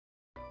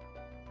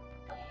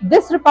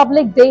This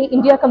Republic Day,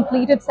 India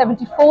completed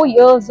 74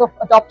 years of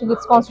adopting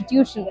its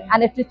constitution,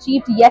 and it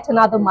achieved yet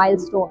another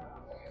milestone.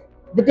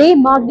 The day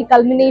marked the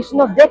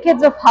culmination of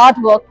decades of hard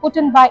work put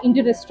in by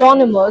Indian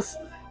astronomers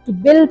to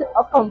build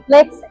a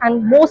complex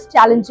and most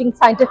challenging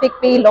scientific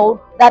payload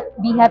that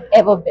we have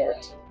ever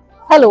built.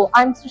 Hello,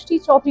 I'm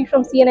Srishti Chaudhary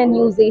from CNN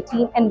News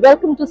 18 and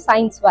welcome to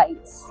Science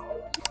Vibes.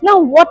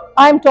 Now, what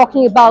I'm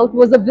talking about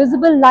was the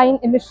Visible Line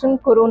Emission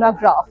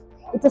Coronagraph.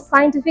 It's a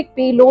scientific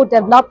payload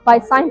developed by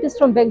scientists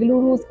from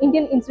Bengaluru's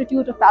Indian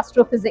Institute of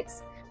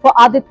Astrophysics for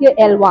Aditya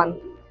L1.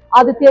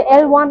 Aditya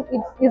L1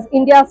 is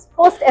India's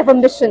first ever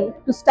mission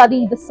to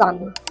study the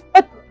sun.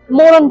 But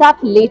more on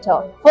that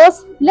later.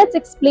 First, let's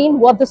explain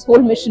what this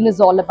whole mission is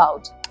all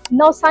about.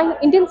 Now,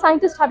 Indian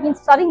scientists have been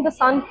studying the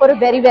sun for a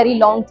very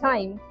long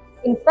time.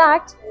 In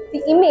fact,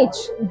 the image,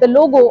 the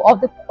logo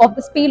of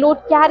this payload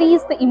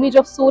carries the image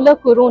of solar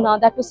corona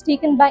that was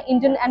taken by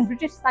Indian and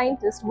British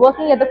scientists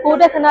working at the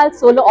Kodaikanal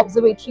Solar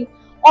Observatory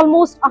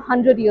almost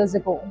 100 years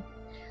ago.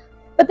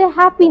 But there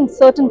have been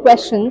certain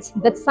questions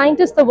that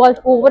scientists the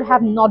world over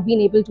have not been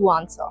able to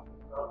answer.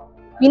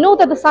 We know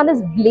that the sun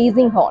is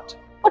blazing hot,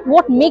 but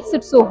what makes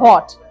it so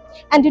hot?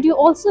 And did you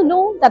also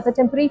know that the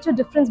temperature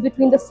difference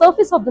between the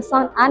surface of the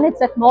sun and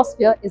its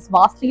atmosphere is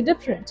vastly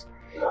different?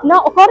 Now,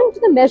 according to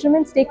the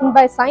measurements taken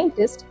by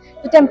scientists,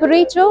 the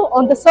temperature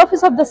on the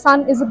surface of the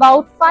sun is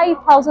about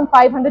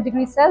 5,500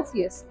 degrees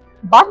Celsius.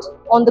 But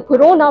on the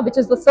corona, which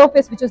is the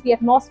surface, which is the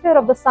atmosphere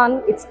of the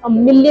sun, it's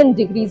 1,000,000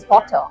 degrees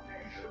hotter.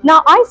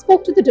 Now, I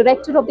spoke to the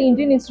director of the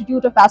Indian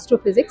Institute of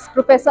Astrophysics,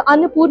 Professor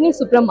Annapurni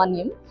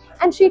Subramaniam,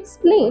 and she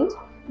explained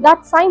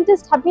that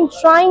scientists have been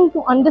trying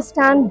to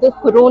understand the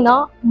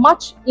corona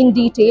much in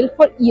detail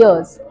for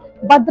years.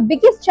 But the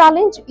biggest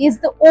challenge is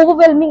the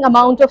overwhelming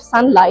amount of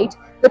sunlight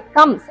that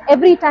comes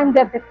every time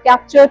they've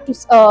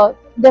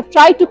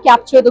tried to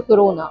capture the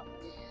corona.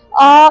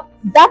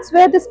 That's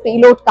where this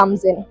payload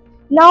comes in.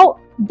 Now,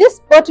 this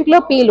particular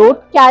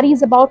payload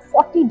carries about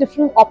 40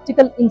 different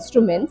optical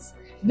instruments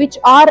which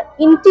are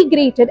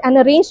integrated and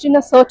arranged in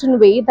a certain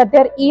way that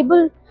they're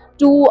able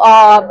to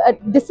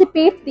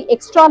dissipate the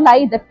extra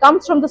light that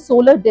comes from the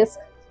solar disk.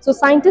 So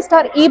scientists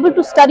are able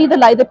to study the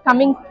light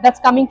that's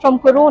coming from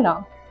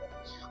corona.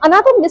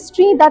 Another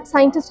mystery that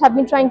scientists have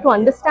been trying to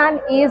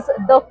understand is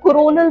the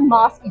coronal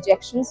mass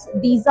ejections.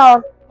 These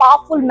are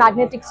powerful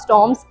magnetic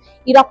storms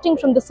erupting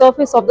from the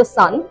surface of the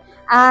sun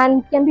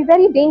and can be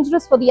very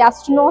dangerous for the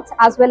astronauts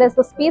as well as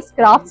the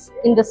spacecrafts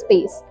in the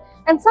space.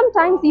 And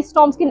sometimes these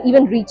storms can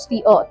even reach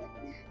the Earth.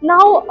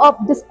 Now,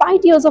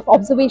 despite years of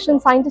observation,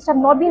 scientists have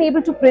not been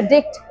able to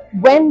predict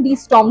when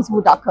these storms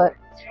would occur.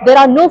 There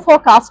are no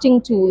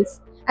forecasting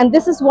tools, and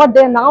this is what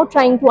they are now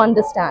trying to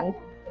understand.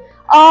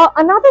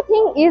 Another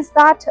thing is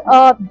that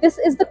this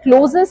is the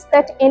closest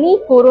that any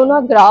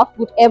coronagraph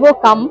would ever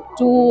come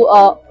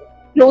to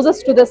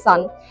closest to the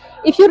sun.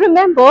 If you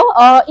remember,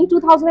 in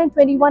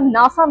 2021,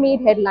 NASA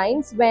made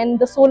headlines when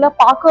the solar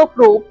Parker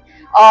probe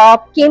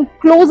came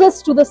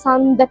closest to the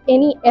sun that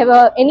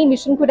any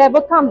mission could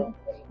ever come.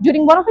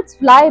 During one of its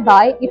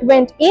flyby, it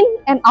went in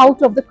and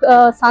out of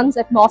the sun's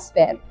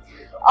atmosphere.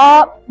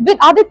 With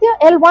Aditya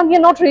L1, we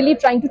are not really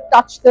trying to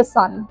touch the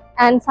sun,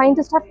 and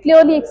scientists have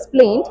clearly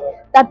explained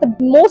that the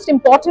most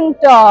important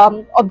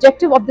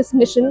objective of this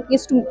mission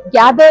is to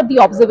gather the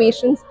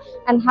observations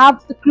and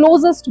have the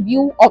closest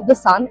view of the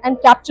sun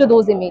and capture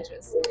those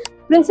images.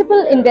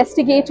 Principal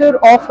investigator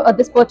of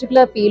this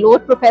particular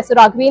payload, Professor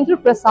Raghavendra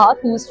Prasad,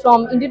 who is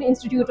from Indian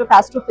Institute of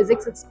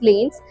Astrophysics,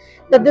 explains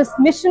that this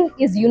mission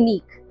is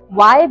unique.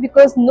 Why?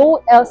 Because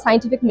no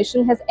scientific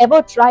mission has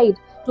ever tried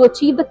to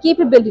achieve the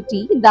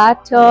capability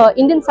that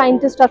Indian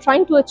scientists are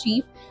trying to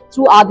achieve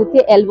through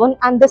Aditya L1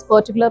 and this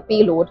particular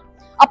payload.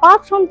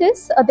 Apart from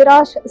this, there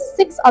are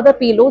 6 other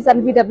payloads that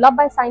will be developed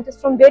by scientists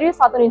from various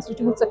other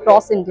institutes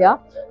across India,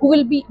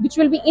 which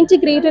will be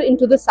integrated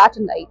into the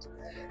satellite.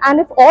 And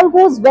if all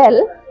goes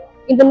well,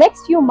 in the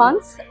next few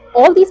months,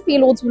 all these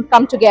payloads will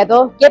come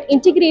together, get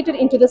integrated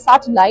into the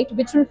satellite,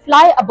 which will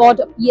fly aboard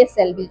a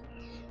PSLV.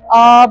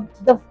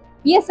 The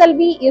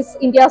PSLV is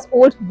India's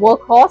old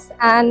workhorse,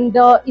 and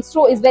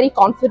ISRO is very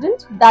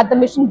confident that the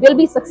mission will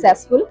be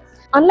successful.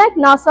 Unlike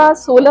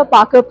NASA's solar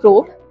Parker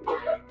probe,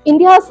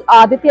 India's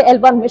Aditya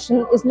L1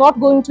 mission is not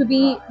going to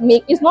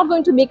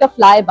make a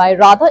flyby.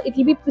 Rather, it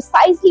will be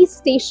precisely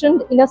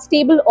stationed in a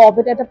stable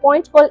orbit at a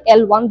point called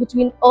L1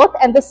 between Earth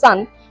and the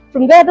Sun,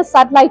 from where the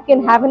satellite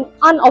can have an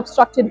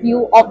unobstructed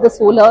view of the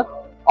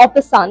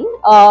sun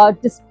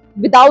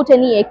without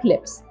any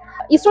eclipse.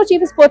 ISRO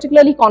chief is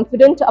particularly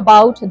confident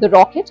about the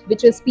rocket,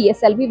 which is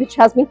PSLV, which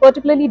has been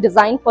particularly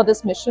designed for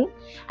this mission.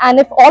 And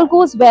if all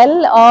goes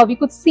well, we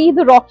could see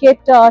the rocket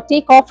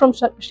take off from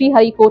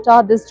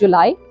Sriharikota this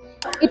July.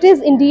 It is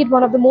indeed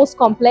one of the most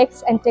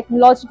complex and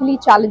technologically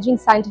challenging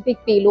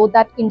scientific payload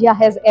that India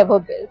has ever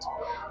built.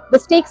 The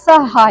stakes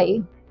are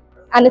high,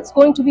 and it's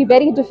going to be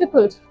very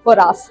difficult for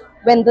us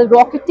when the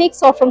rocket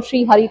takes off from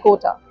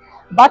Sriharikota.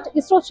 But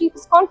ISRO chief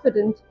is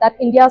confident that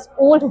India's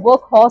old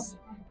workhorse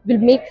will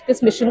make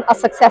this mission a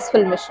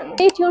successful mission.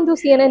 Stay tuned to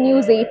CNN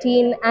News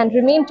 18 and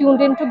remain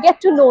tuned in to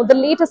get to know the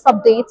latest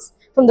updates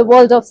from the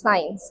world of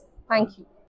science. Thank you.